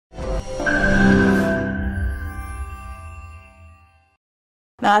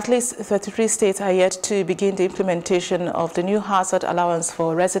Now, at least 33 states are yet to begin the implementation of the new hazard allowance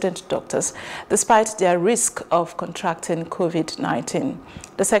for resident doctors, despite their risk of contracting COVID-19.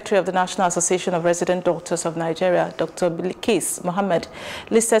 The Secretary of the National Association of Resident Doctors of Nigeria, Dr. Bilkis Mohammed,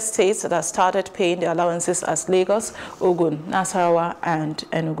 listed states that have started paying the allowances as Lagos, Ogun, Nasarawa, and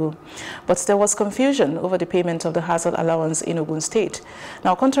Enugu. But there was confusion over the payment of the hazard allowance in Ogun State.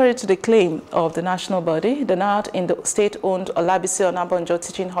 Now, contrary to the claim of the national body, the Nard in the state-owned Olabisi Onabonjo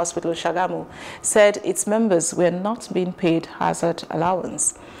Teaching Hospital, Shagamu, said its members were not being paid hazard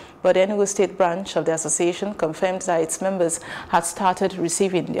allowance. But the Enugu State branch of the association confirmed that its members had started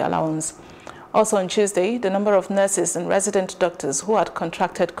receiving the allowance. Also on Tuesday, the number of nurses and resident doctors who had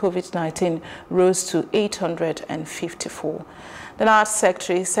contracted COVID-19 rose to 854. The Nard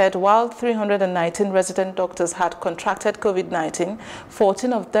secretary said while 319 resident doctors had contracted COVID-19,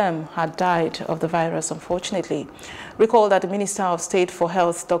 14 of them had died of the virus, unfortunately. Recall that the Minister of State for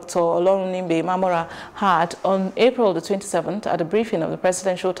Health, Dr. Olorunimbe Mamora, had on April the 27th, at a briefing of the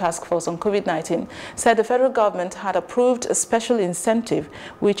Presidential Task Force on COVID-19, said the federal government had approved a special incentive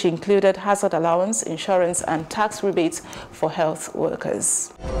which included hazard allowance, insurance and tax rebates for health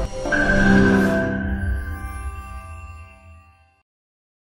workers.